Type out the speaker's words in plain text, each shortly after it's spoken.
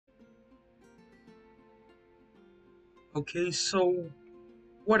Okay, so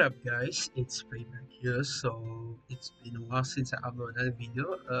what up, guys? It's Playback here. So it's been a while since I uploaded a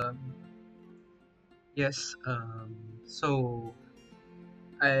video. Yes. So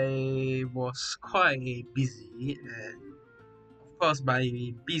I was quite busy, and of course, by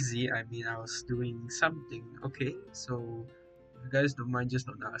busy I mean I was doing something. Okay, so if you guys don't mind, just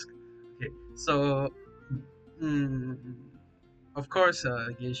don't ask. Okay, so mm, of course,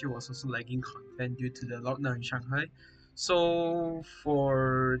 Genshin was also lagging content due to the lockdown in Shanghai. So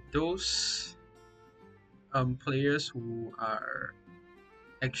for those players who are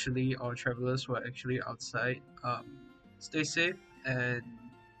actually or travelers who are actually outside, stay safe and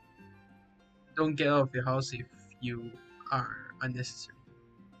don't get out of your house if you are unnecessary.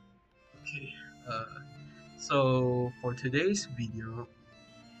 Okay. Uh, so for today's video,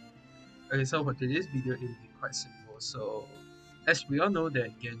 it will be quite simple. So as we all know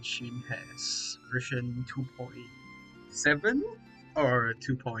that Genshin has version 2.7 or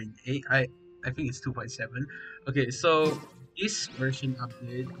 2.8. I think it's 2.7. Okay, so this version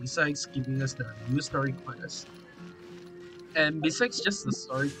update, besides giving us the new story quest, and besides just the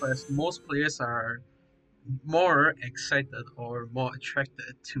story quest, most players are more excited or more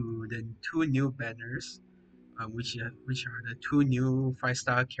attracted to the two new banners, which are the two new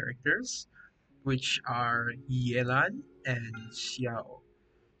 5-star characters, which are Yelan and Xiao.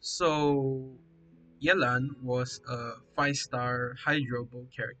 So Yelan was a 5-star Hydro Bow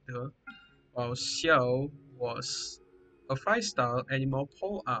character, while Xiao was a 5-star Animal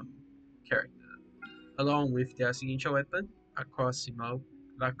Pole Arm character, along with their signature weapon, Aqua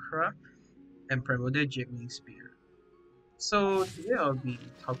Simulacra and Primordial Jade Spear. So today I'll be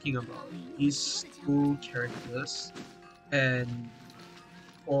talking about these two characters, and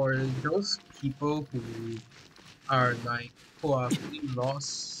for those people who are feeling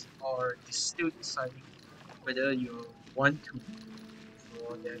lost or still deciding whether you want to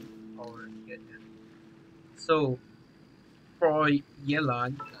draw them or get them. So for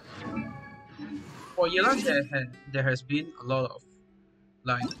Yelan, there has been a lot of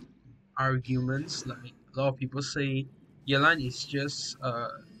like arguments. Like a lot of people say Yelan is just a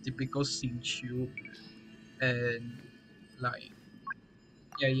typical Xingqiu, and like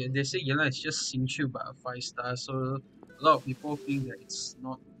they say Yelan is just Xingqiu but a 5-star. So a lot of people think that it's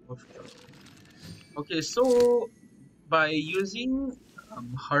not worth drawing. Okay, so by using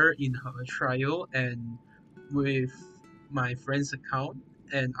her in her trial and with my friend's account,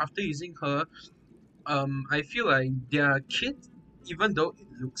 and after using her, I feel like their kit, even though it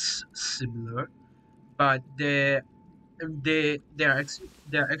looks similar, but there are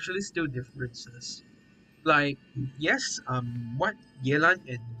actually still differences. Like yes, what Yelan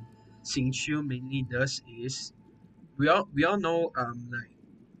and Xingqiu mainly does is we all know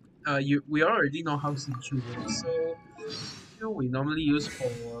we already know how Xingqiu works. So Xingqiu we normally use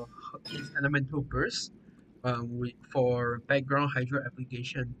for his elemental burst, for background hydro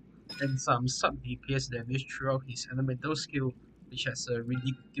application, and some sub DPS damage throughout his elemental skill, which has a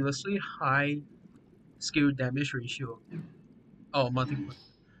ridiculously high skill damage ratio or multiplier.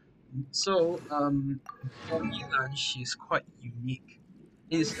 So for Yilan, she's quite unique.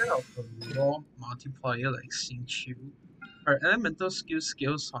 Instead of a raw multiplier like Xingqiu, her elemental skill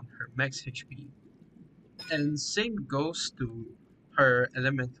scales on her max HP, and same goes to her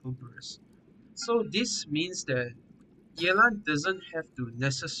elemental burst. So this means that Yelan doesn't have to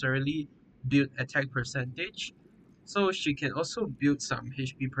necessarily build attack percentage, so she can also build some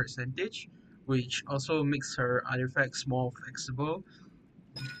HP percentage, which also makes her artifacts more flexible.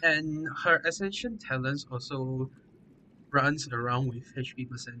 And her ascension talents also runs around with HP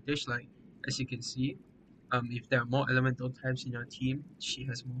percentage, like as you can see. If there are more elemental types in your team, she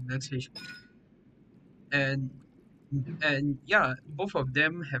has more max HP. And yeah, both of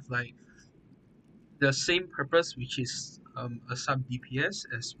them have like the same purpose, which is a sub DPS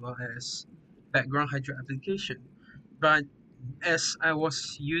as well as background hydro application. But as I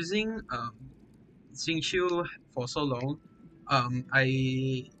was using Xingqiu for so long,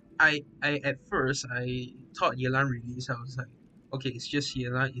 I at first I thought Yelan release. I was like, okay, it's just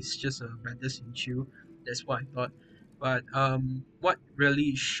Yelan, it's just a better Xingqiu. That's what I thought. But what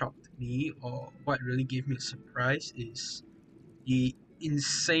really shocked me, or what really gave me a surprise, is the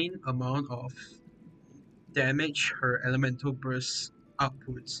insane amount of damage her elemental burst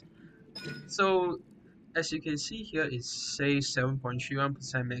outputs. So as you can see here, it says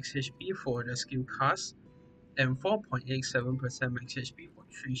 7.31% max HP for the skill cast and 4.87% max HP for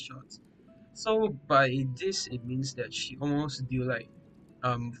 3 shots. So by this, it means that she almost deal like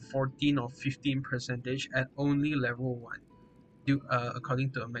 14 or 15 percentage at only level 1,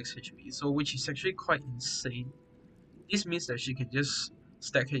 according to her max HP. So which is actually quite insane. This means that she can just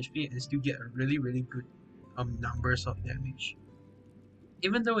stack HP and still get a really good numbers of damage.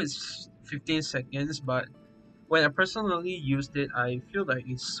 Even though it's 15 seconds, but when I personally used it, I feel like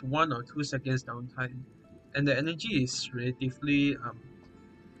it's 1 or 2 seconds downtime, and the energy is relatively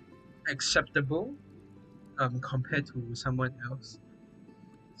acceptable compared to someone else.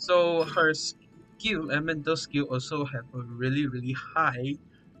 So her skill, elemental skill, also have a really high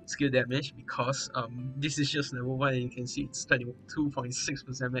skill damage because this is just level 1 and you can see it's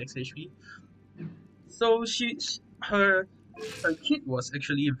 22.6% max HP. So her kit was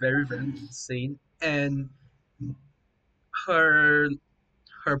actually very insane, and her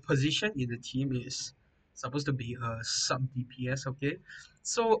her position in the team is supposed to be a sub DPS. Okay,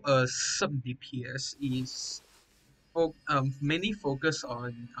 so a sub DPS is mainly focus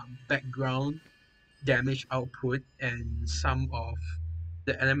on background damage output and some of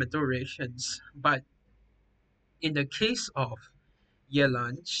the elemental reactions. But in the case of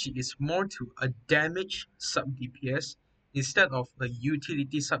Yelan, she is more to a damage sub DPS instead of a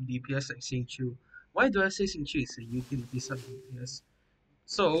utility sub DPS like Xingqiu. Why do I say Xingqiu is a utility sub DPS?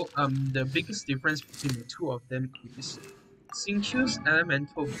 So the biggest difference between the two of them is Xingqiu's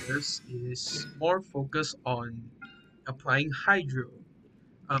elemental burst is more focused on applying hydro.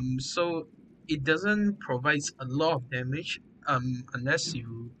 So it doesn't provide a lot of damage unless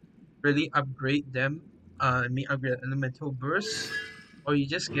you really upgrade them. I mean upgrade elemental burst, or you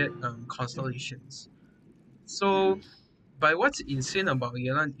just get constellations. So by what's insane about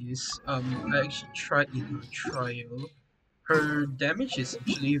Yelan is I actually tried in her trial. Her damage is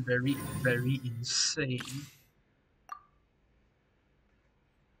actually very insane.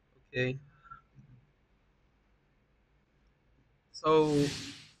 Okay, so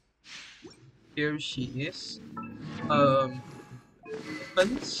here she is. Um,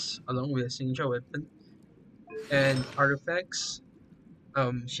 Weapons along with a signature weapon and artifacts.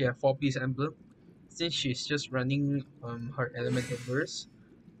 She have 4 piece emblem. Since she's just running her elemental burst,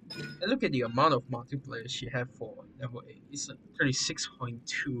 and look at the amount of multipliers she have for level 8. It's like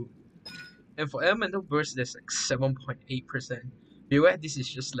 36.2. And for elemental burst, there's like 7.8%. Beware, this is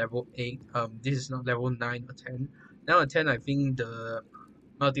just level 8. This is not level 9 or 10. Now at 10, I think the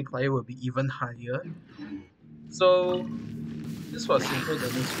multiplier will be even higher. So this was simple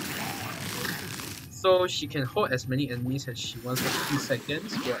demonstration. Okay. So she can hold as many enemies as she wants for 3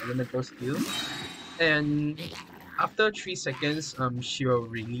 seconds for elemental skill. And after 3 seconds, she will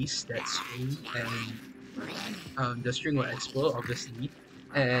release that string and the string will explode obviously,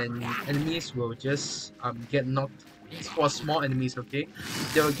 and enemies will just get knocked. For small enemies, okay,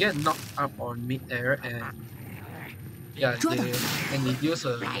 they will get knocked up on mid-air, and yeah, they and they deals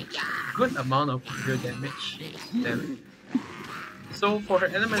a good amount of hydro damage to them. So for her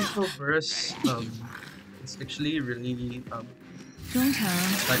elemental burst, it's actually really like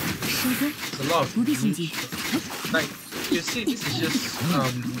it's a lot of damage. Like you see, this is just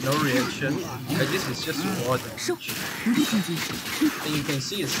no reaction. Like this is just raw damage, and you can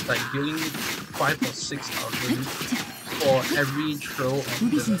see it's like dealing 5 or 6,000 for every throw of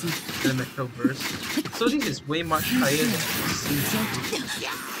the elemental burst. So this is way much higher than Xingqiu.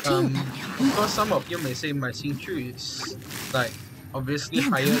 Of course, some of you may say my Xingqiu is like obviously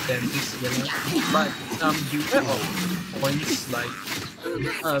higher than this Yelan, but beware of points like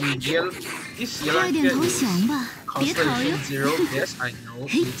this Yelan here is Constellation 0. Yes, I know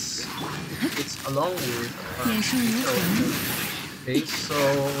it's along with okay, so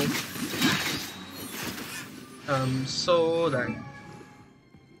like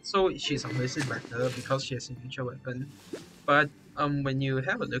so she's obviously better because she has a signature weapon. But when you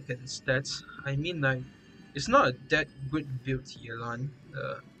have a look at the stats, I mean like it's not a that good build Yelan.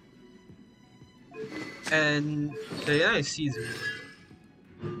 And the Yelan is C0.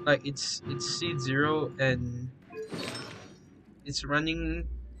 Like it's C0 and it's running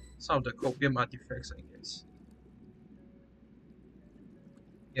some of the copium artifacts, I guess.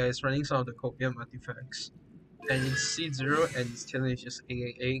 Yeah, it's running some of the copium artifacts. And it's C0 and its talent is just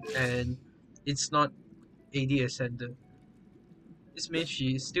 888 and it's not AD Ascendant. This means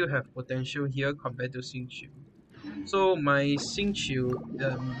she still have potential here compared to Xingqiu. So my Xingqiu,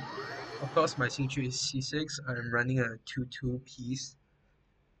 of course my Xingqiu is C6. I'm running a 2-2 piece.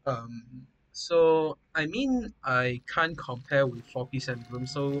 So I mean I can't compare with 4 piece emblem,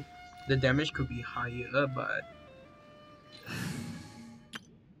 so the damage could be higher,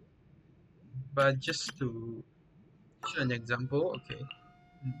 but just to show an example, okay,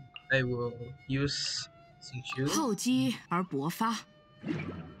 I will use Xingqiu 厚积而薄发。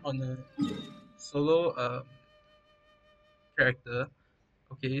on a solo character.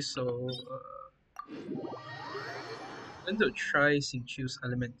 Okay, so going to try Xingqiu's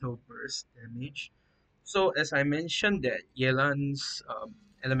elemental burst damage. So as I mentioned that Yelan's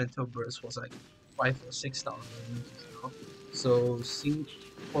elemental burst was like 5 or 6,000 just now. So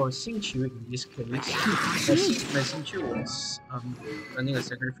for Xingqiu in this case, my Xingqiu was running a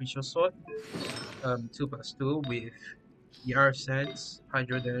sacrificial sword, 2+2 with ER sense,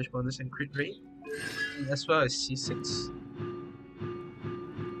 hydro damage bonus and crit rate, and as well as C6,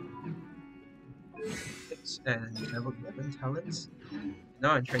 6 and level 11 talents.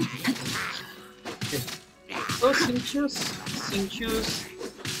 Now I'm trying to kill it. Okay. So Xingqiu's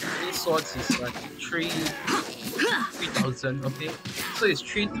three swords is like 3,000, okay? So it's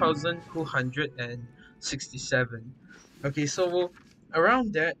 3,267. Okay, so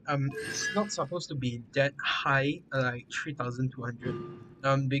around that, it's not supposed to be that high, like 3,200.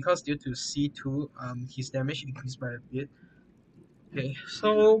 Because due to C2, his damage increased by a bit. Okay,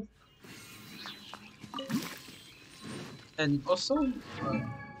 so and also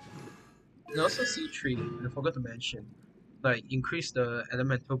and also C3, I forgot to mention, like increase the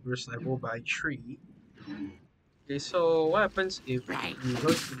elemental burst level by 3. Okay, so what happens if we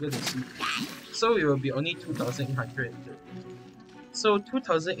don't trigger the C3? So it will be only 2,830. So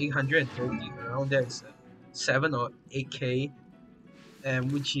 2,830 around there is 7 or 8K,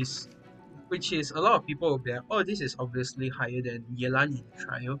 and which is a lot of people will be like, oh, this is obviously higher than Yelan in the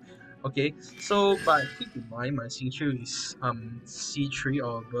trial. Okay, so but keep in mind my Xingqiu is C3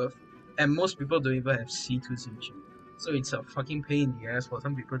 or above, and most people don't even have C2 Xingqiu. So it's a fucking pain in the ass for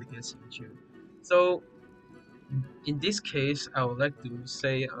some people to get Xingqiu. So in this case, I would like to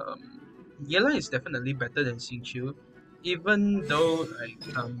say Yelan is definitely better than Xingqiu, even though like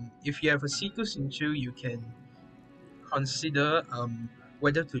if you have a C2 Xingqiu, you can consider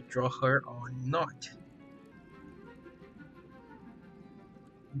whether to draw her or not.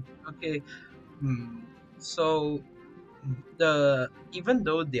 Okay, so the even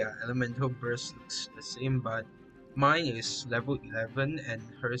though their elemental burst looks the same, but mine is level 11 and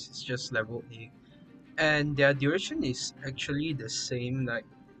hers is just level 8, and their duration is actually the same. Like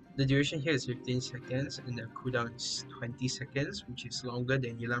the duration here is 15 seconds and the cooldown is 20 seconds, which is longer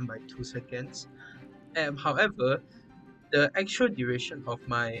than Yelan by 2 seconds. However, the actual duration of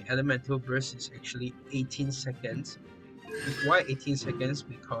my elemental burst is actually 18 seconds. Why 18 seconds?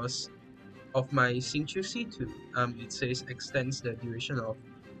 Because of my Xingqiu C2. It says extends the duration of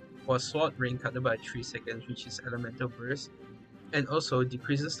for sword rain cutter by 3 seconds, which is elemental burst, and also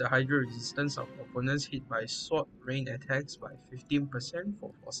decreases the hydro resistance of opponents hit by sword rain attacks by 15%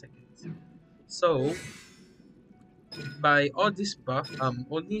 for 4 seconds. So by all this buff,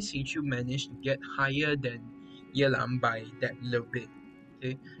 only Xingqiu managed to get higher than Yelan by that little bit.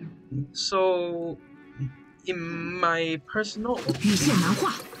 Okay, so in my personal opinion,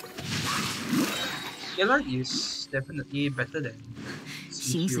 Yelan is definitely better than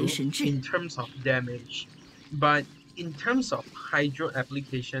Xingqiu in terms of damage, but in terms of hydro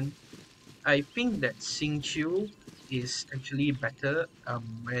application, I think that Xingqiu is actually better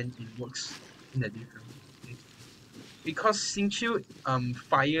when it works in a different way. Okay? Because Xingqiu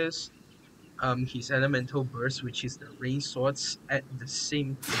fires his elemental burst, which is the rain swords, at the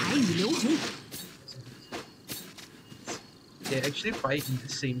same time. They actually fire in the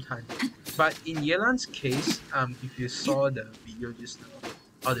same time. But in Yelan's case, if you saw the video just now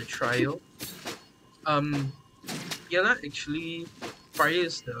or the trial, um, Yelan actually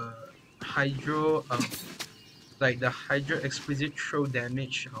fires the hydro like the hydro exquisite throw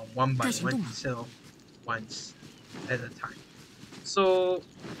damage one by one instead of once at a time. So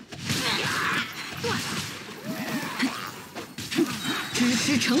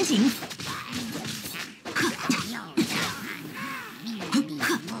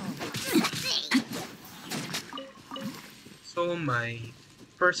so my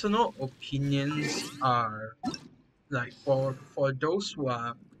personal opinions are like for those who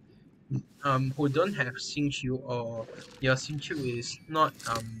don't have Xingqiu or your Xingqiu is not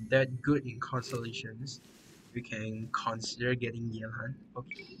that good in constellations, you can consider getting Yelan.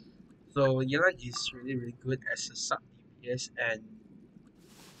 Okay. So Yelan is really good as a sub DPS and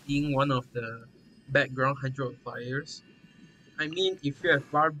being one of the background hydro appliers. I mean, if you have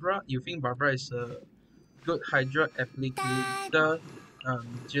Barbara, you think Barbara is a good hydro applicator,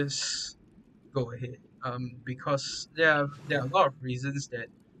 just go ahead. Because there are a lot of reasons that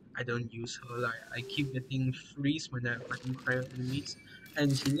I don't use her. Like I keep getting freeze when I'm fighting cryo enemies,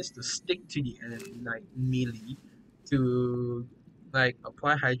 and she needs to stick to the enemy like melee to like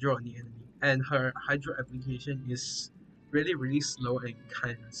apply hydro on the enemy, and her hydro application is really slow and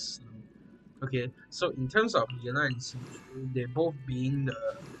kind of slow. Okay, so in terms of Yena and Xingqiu, they both being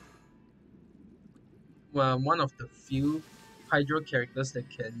one of the few Hydro characters that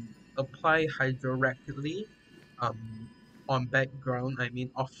can apply Hydro rapidly um, on background, I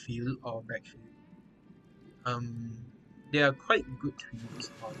mean off field or backfield. Um, they are quite good to use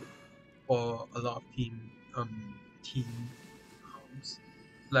on for a lot of team comps,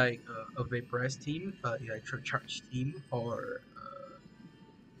 like a Vaporize team, Electro Charge team, or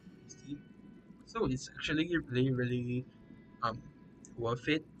team. So it's actually really um worth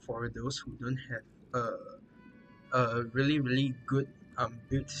it for those who don't have a really good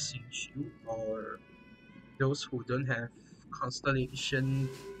built Xingqiu, or those who don't have Constellation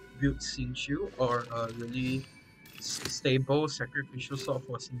built Xingqiu, or a really stable sacrificial sword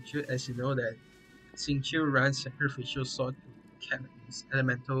for Xingqiu. As you know that Xingqiu runs sacrificial sword to cap its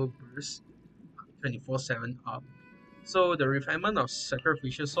elemental burst 24/7 up. So the refinement of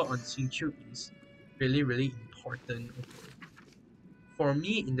sacrificial sword on Xingqiu is really important. Okay, for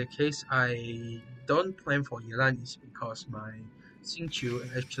me, in the case I don't plan for Yelan is because my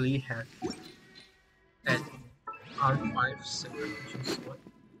Xingqiu actually have an R5 sacrificial sword.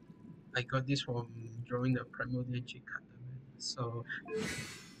 I got this from drawing the Primordial J card event. So,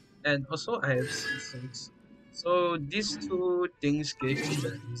 and also I have C6. So these two things gave me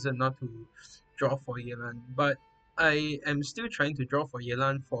the reason not to draw for Yelan. But I am still trying to draw for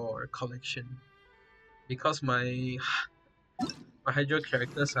Yelan for collection because my Hydro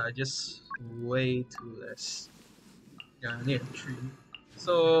characters are just way too less. Yeah, I need a three.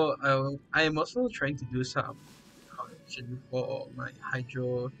 So I am also trying to do some collection for my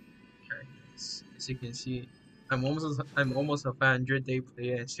Hydro characters. As you can see, I'm almost a 500-day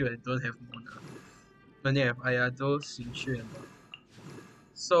player and still I don't have Mona. I only have Ayato, Xingqiu, and Mona.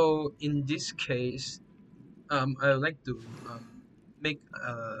 So in this case, I would like to make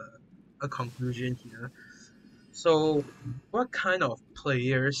a conclusion here. So, what kind of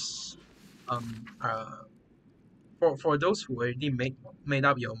players are for those who already made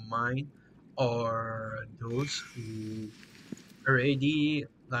up your mind, or those who already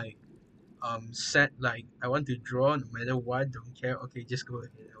like said like I want to draw no matter what, don't care. Okay, just go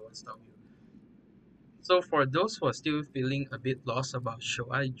ahead. I won't stop you. So for those who are still feeling a bit lost about should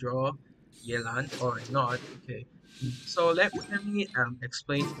I draw Yelan or not, okay. So let me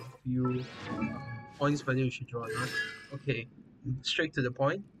explain to a few points whether you should draw or not. Okay, straight to the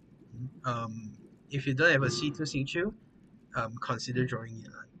point. Um, if you don't have a C2 Xingqiu, consider drawing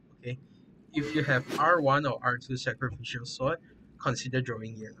Yelan. Okay, if you have R1 or R2 Sacrificial Sword, consider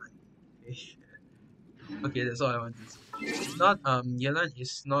drawing Yelan. Okay, okay, that's all I want to say. Not Yelan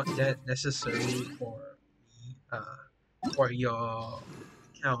is not that necessary for your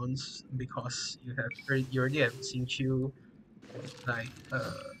accounts because you already have Xingqiu, like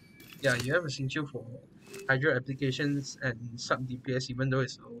yeah, you have a Xingqiu for Hydro applications and sub DPS, even though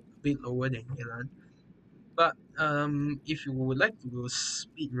it's a bit lower than Yelan. But if you would like to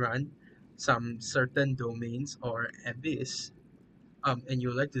speed run some certain domains or abyss, and you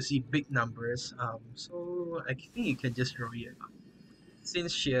would like to see big numbers, so I think you can just draw Yelan.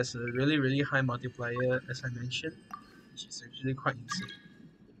 Since she has a really high multiplier, as I mentioned, she's actually quite insane.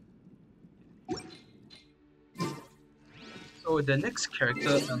 So the next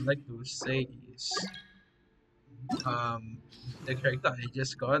character I'd like to say is um the character I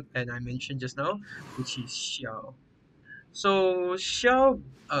just got and I mentioned just now, which is Xiao. So Xiao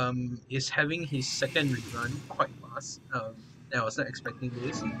is having his second rerun quite fast. I was not expecting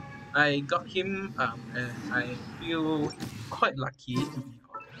this. I got him and I feel quite lucky to be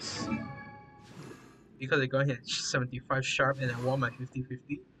honest because I got him at 75 sharp and I won my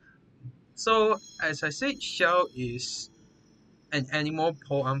 50-50. So as I said, Xiao is an animal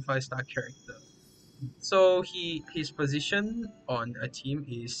pole 5-star character. So his position on a team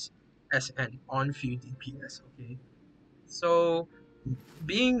is as an on-field DPS. Okay, so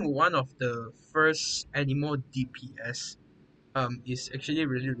being one of the first animal DPS is actually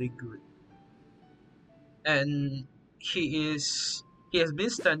really good, and he has been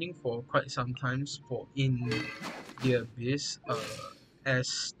standing for quite some times for in the abyss.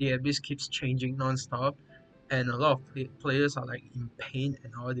 As the abyss keeps changing non-stop, and a lot of players are like in pain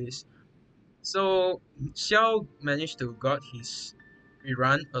and all this. So Xiao managed to got his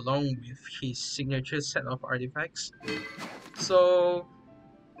rerun along with his signature set of artifacts. So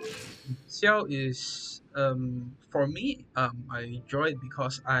Xiao is for me I enjoy it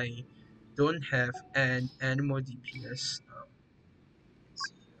because I don't have an animal DPS. Let's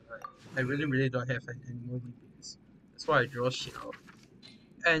see here, I really don't have an animal DPS. That's why I draw Xiao.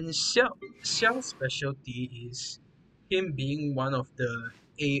 And Xiao's specialty is him being one of the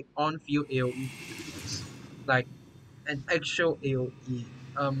on-field AoE DPS, like an actual AoE.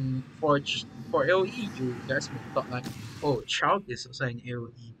 For AoE, you guys may thought like, oh, Child is also an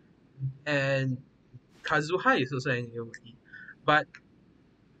AoE, and Kazuha is also an AoE, but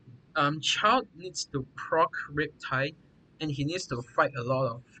Child needs to proc Riptide, and he needs to fight a lot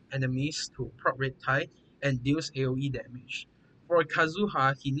of enemies to proc Riptide and deals AoE damage. For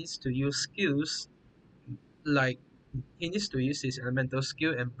Kazuha, he needs to use skills like he needs to use his elemental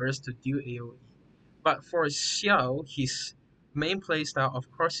skill and burst to deal AoE. But for Xiao, his main playstyle,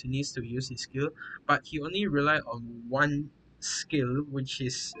 of course, he needs to use his skill, but he only rely on one skill, which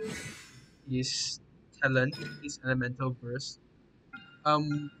is his talent, his elemental burst,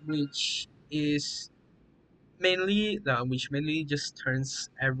 which mainly just turns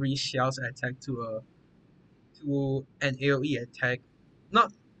every Xiao's attack to an AoE attack.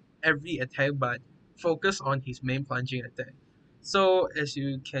 Not every attack, but focus on his main plunging attack. So as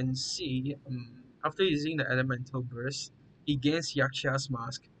you can see, after using the elemental burst, he gains Yaksha's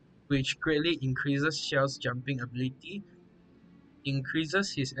mask, which greatly increases Xiao's jumping ability,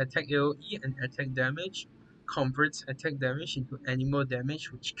 increases his attack AoE and attack damage, converts attack damage into animal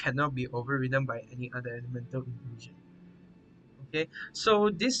damage, which cannot be overridden by any other elemental illusion. Okay,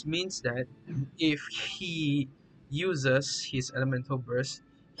 so this means that if he uses his elemental burst,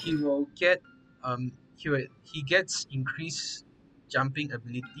 he will get he gets increased jumping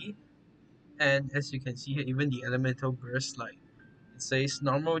ability, and as you can see here, even the elemental burst, like it says,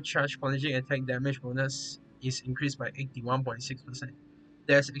 normal charge plunging attack damage bonus is increased by 81.6%.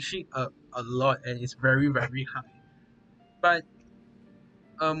 There's actually a lot, and it's very very high. But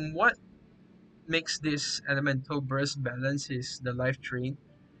what makes this elemental burst balance is the life drain,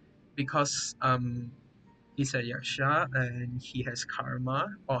 because he's a yaksha and he has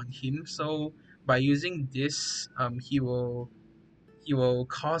karma on him. So by using this, he will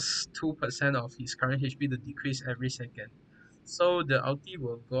cause 2% of his current HP to decrease every second. So the ulti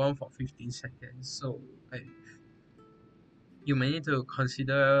will go on for 15 seconds. So I, you may need to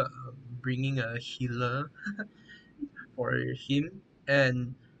consider bringing a healer for him.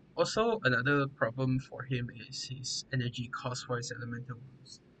 And also another problem for him is his energy cost for his elemental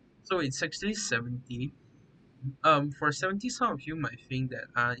boost. So it's actually 70. For 70, some of you might think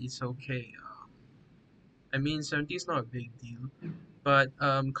that it's okay. I mean, 70 is not a big deal, but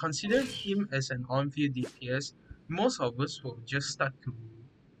consider him as an on-field DPS. Most of us will just start to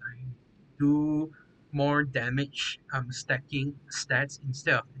like do more damage, stacking stats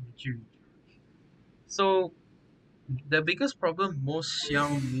instead of energy regeneration. So the biggest problem most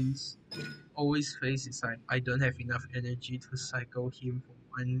Xiao mains always face is like, I don't have enough energy to cycle him for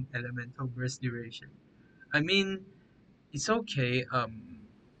one elemental burst duration. I mean, it's okay.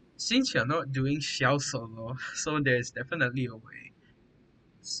 Since you're not doing Xiao solo, so there's definitely a way.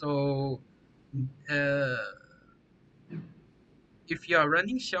 So, uh, if you are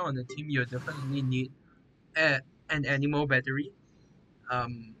running Xiao on the team, you definitely need an animal battery.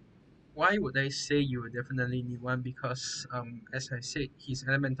 Um, why would I say you would definitely need one? Because as I said, his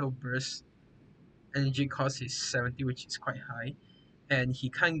elemental burst energy cost is 70, which is quite high, and he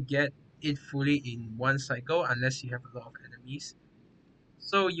can't get it fully in one cycle unless you have a lot of enemies.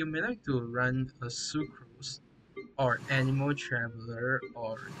 So you may like to run a sucrose or animal traveler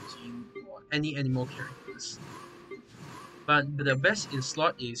or Jin or any animal characters. But the best in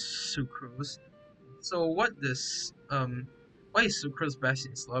slot is sucrose. So why is sucrose best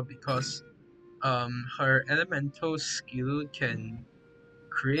in slot? Because her elemental skill can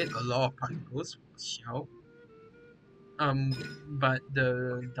create a lot of particles for Xiao. But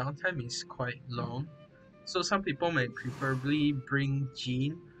the downtime is quite long. So some people may preferably bring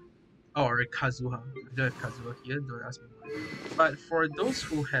Jin or Kazuha. I don't have Kazuha here, don't ask me why. But for those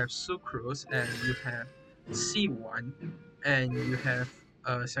who have Sucrose and you have C1 and you have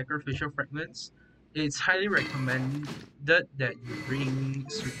sacrificial fragments, it's highly recommended that you bring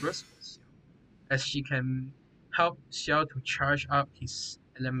Sucrose for Xiao, as she can help Xiao to charge up his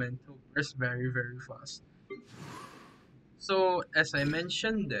elemental burst very very fast. So as I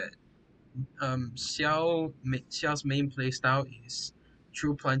mentioned that Xiao's main playstyle is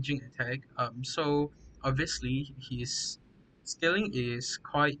true plunging attack. So obviously his scaling is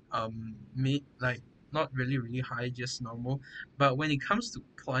quite mid, like not really really high, just normal. But when it comes to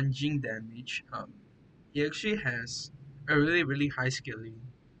plunging damage, he actually has a really really high scaling.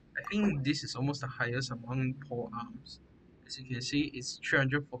 I think this is almost the highest among pole arms. As you can see, it's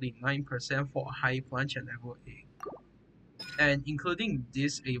 349% for a high plunge at level 8, and including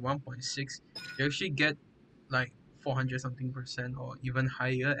this a 1.6, you actually get like 400 something percent or even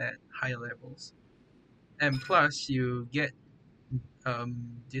higher at higher levels. And plus you get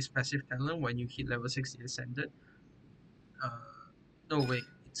this passive talent when you hit level 60 ascended. uh, No, wait,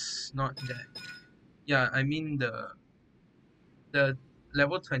 it's not that. Yeah, I mean the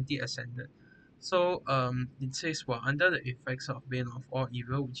level 20 ascended. So it says while under the effects of Bane of All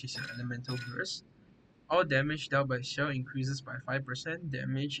Evil, which is your elemental burst, all damage dealt by shell increases by 5%,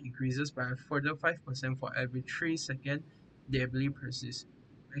 damage increases by a further 5% for every 3 seconds the ability persists.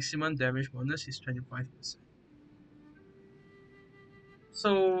 Maximum damage bonus is 25%.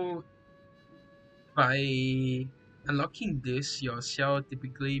 So by unlocking this, your shell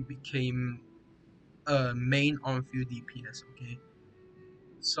typically became a main on-field DPS, okay?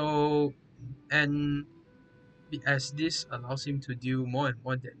 So, and as this allows him to deal more and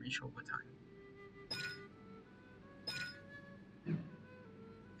more damage over time.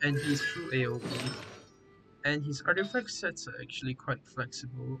 And he's through AoE, and his artifact sets are actually quite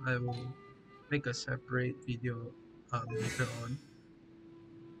flexible. I will make a separate video later on.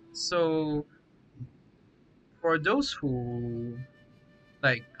 So for those who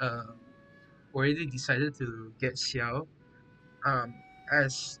like already decided to get Xiao, um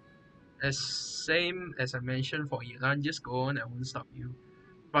as same as I mentioned for Yelan, just go on, I won't stop you.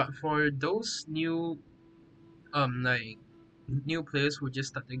 But for those like new players who just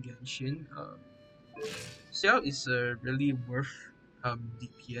started Genshin, Xiao is a really worth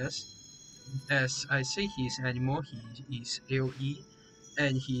DPS. As I say, he's animal, he is AoE,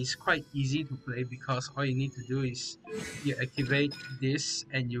 and he's quite easy to play because all you need to do is you activate this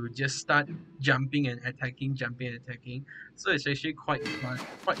and you just start jumping and attacking. So it's actually quite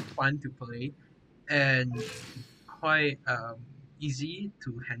fun to play and quite easy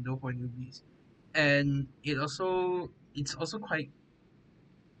to handle for newbies. And it's also quite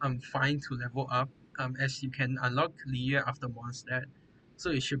fine to level up as you can unlock Leah after Mondstadt,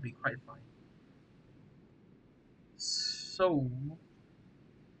 so it should be quite fine. So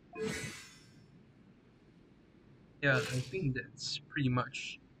yeah, I think that's pretty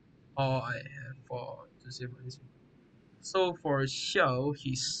much all I have for to say for this video. So for Xiao,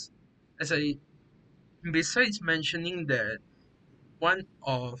 he's as I besides mentioning that one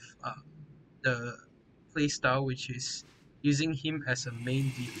of the playstyle which is using him as a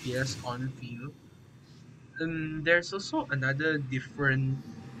main DPS on field, there's also another different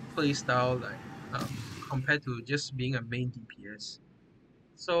playstyle like compared to just being a main DPS.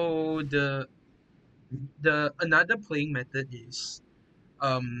 So the another playing method is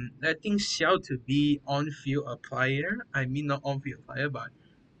letting Xiao to be on field applier. I mean not on field applier, but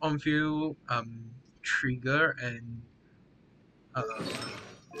on field trigger uh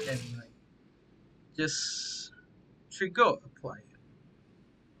and like just trigger applier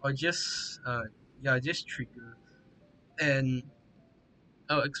or just just trigger. And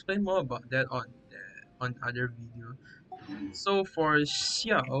I'll explain more about that on other video. So for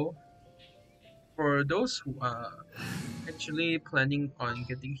Xiao, for those who are actually planning on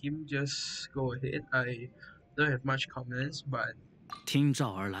getting him, just go ahead. I don't have much comments, but 听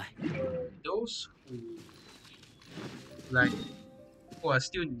召而来。for those like who are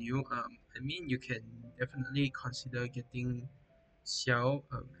still new, I mean you can definitely consider getting Xiao,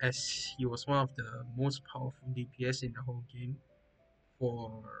 as he was one of the most powerful DPS in the whole game.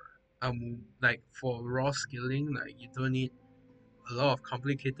 For like for raw scaling, like you don't need a lot of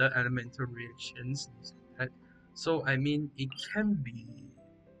complicated elemental reactions things like that. So I mean it can be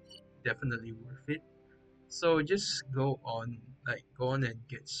definitely worth it. So just go on and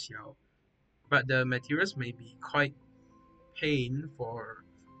get Xiao. But the materials may be quite pain for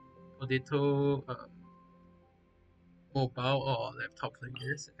potato mobile or laptop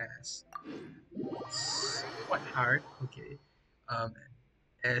players, as it's quite hard, okay. Um,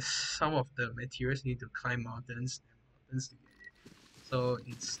 as some of the materials need to climb mountains and mountains to get it. So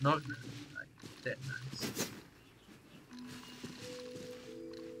it's not really like that nice.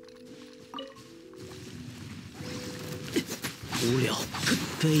 无聊，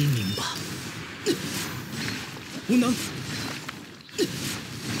悲鸣吧。无能，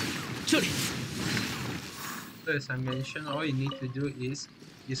这里。 So as I mentioned, all you need to do is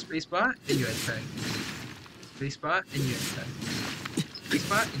you spacebar and you attack. Spacebar and you attack.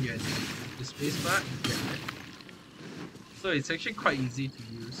 Spacebar and you attack. You spacebar and you attack. So it's actually quite easy to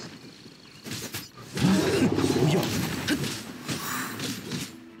use. 不用。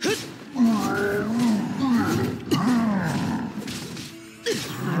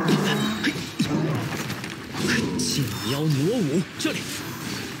信妖魔舞，这里。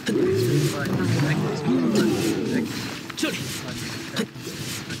 Spacebar and attack. Spacebar and attack. 这里。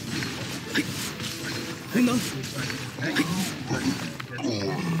 无能。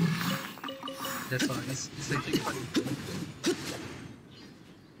 That's all. It's actually quite easy.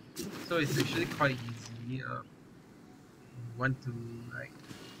 So it's actually quite easy. want to like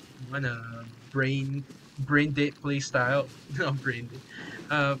you want a brain dead play style, not brain dead,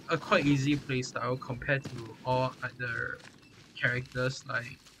 a quite easy play style compared to all other characters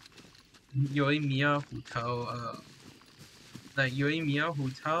like Yoimiya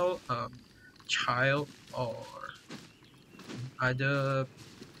Hutao, Child, or other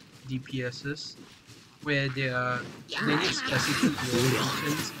DPSs where they need specific 无聊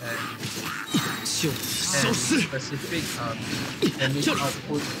，locations就消 and 失。 specific damage 这里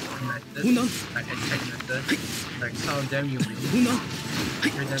output method, 无能， like attack method. Like some of them you may 无 need 能， to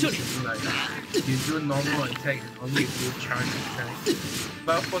trigger them 这里 to like you do normal attack and only do charge attack.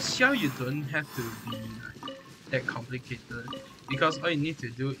 But for Xiao you don't have to be like that complicated because all you need to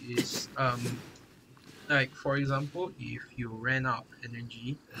do is like for example if you ran out of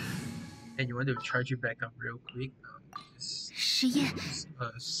energy and you want to charge it back up real quick, just 实验 use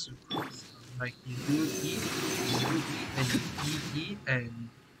a sucrose. Like you do E and you E and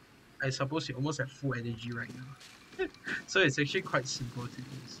I suppose you almost have full energy right now. So it's actually quite simple to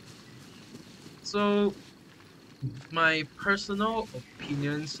use. So my personal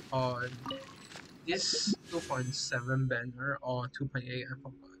opinions on this 2.7 banner or 2.8, I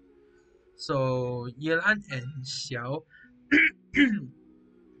forgot. So Yelan and Xiao,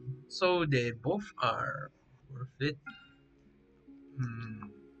 so they both are worth it. Hmm.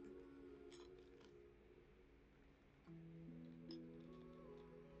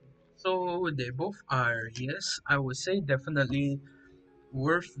 So they both are, yes, I would say definitely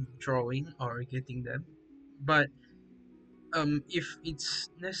worth drawing or getting them. But if it's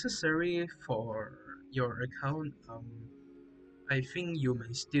necessary for your account, I think you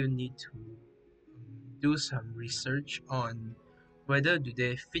may still need to do some research on whether do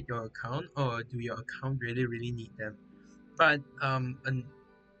they fit your account or do your account really need them. But and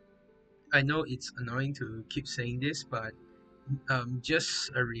I know it's annoying to keep saying this, but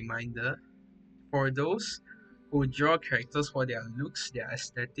just a reminder for those who draw characters for their looks, their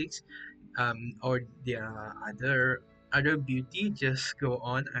aesthetics, or their other beauty, just go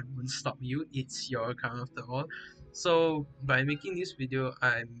on. I won't stop you. It's your account after all. So by making this video,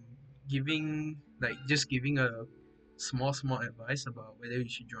 I'm just giving a small advice about whether you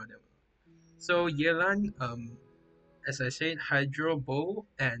should draw them. So Yelan, as I said, Hydro Bow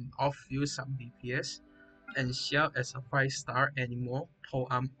and off-field sub DPS, and Xiao as a 5-star animal, pole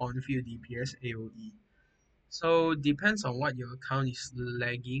arm on-field DPS AoE. So depends on what your account is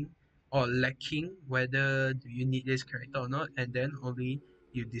lagging or lacking, whether do you need this character or not, and then only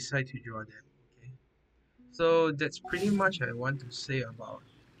you decide to draw them. Okay. So that's pretty much I want to say about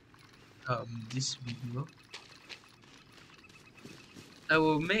this video. I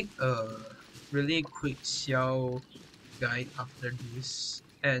will make a really quick Xiao guide after this.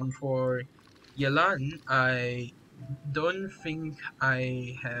 And for Yelan, I don't think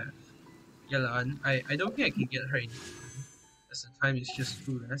I have Yelan. I don't think I can get her in time, as the time is just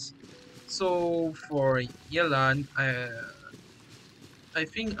too less. So for Yelan, I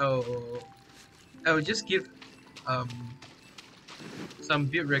think I'll just give um some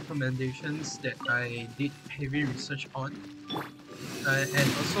build recommendations that I did heavy research on, and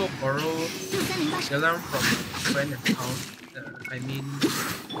also borrow 63084 Yelan from a friend account. I mean,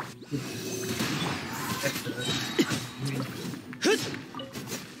 to get the new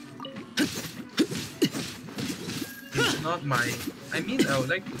it's not my. I mean, I would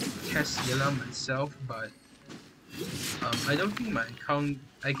like to test Yelan myself, but I don't think my account.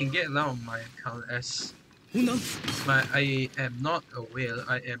 I can get Yelan on my account as 无能， I am not a whale.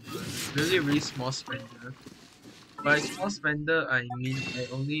 I am a really small spender. By small spender, I mean I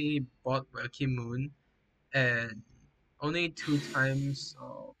only bought Wacky Moon and only 2 times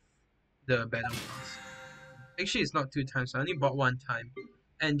of the battle pass. Actually, it's not 2 times. I only bought 1 time,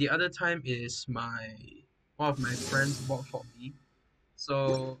 and the other time is one of my friends bought for me.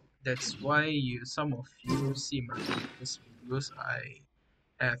 So that's why some of you see my previous videos. I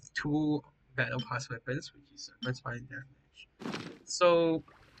have 2 battle pass weapons, which is Serpent's Fire and Deathmatch. So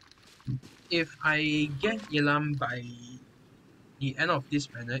if I get Yelam by the end of this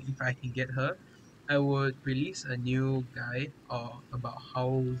banner, if I can get her, I would release a new guide about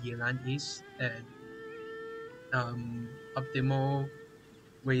how Yelan is and optimal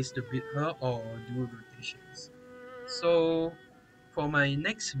ways to beat her or do rotations. So for my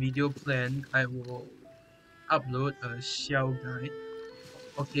next video plan, I will upload a Xiao guide.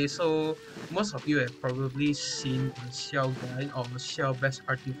 Okay, so most of you have probably seen a Xiao guide or Xiao best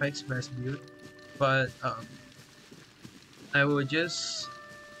artifacts best build, but I will just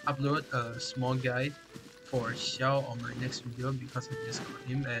upload a small guide for Xiao on my next video because I just got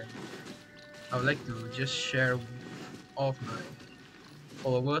him and I would like to just share with all of my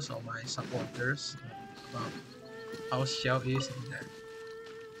followers or my supporters about how Xiao is and that.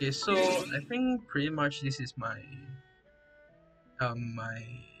 Okay, so I think pretty much this is my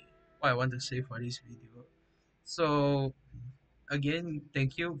what I want to say for this video. So again,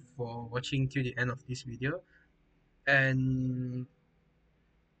 thank you for watching till the end of this video. And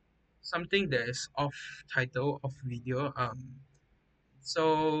something that is off title of video.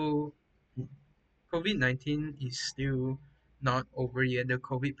 So COVID-19 is still not over yet. The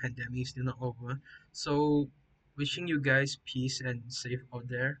COVID pandemic is still not over. So wishing you guys peace and safe out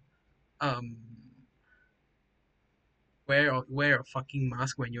there. Um, wear a fucking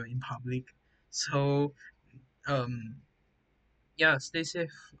mask when you're in public. So um, yeah, stay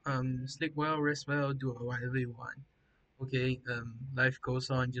safe. Sleep well, rest well, do whatever you want. Okay. Life goes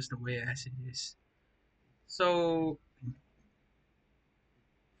on just the way as it is. So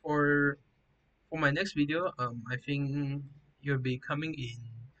for for my next video, I think you'll be coming in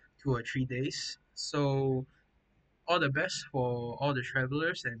 2 or 3 days. So all the best for all the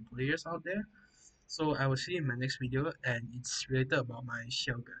travelers and players out there. So I will see you in my next video, and it's related about my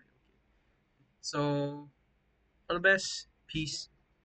shell guy. So all the best. Peace.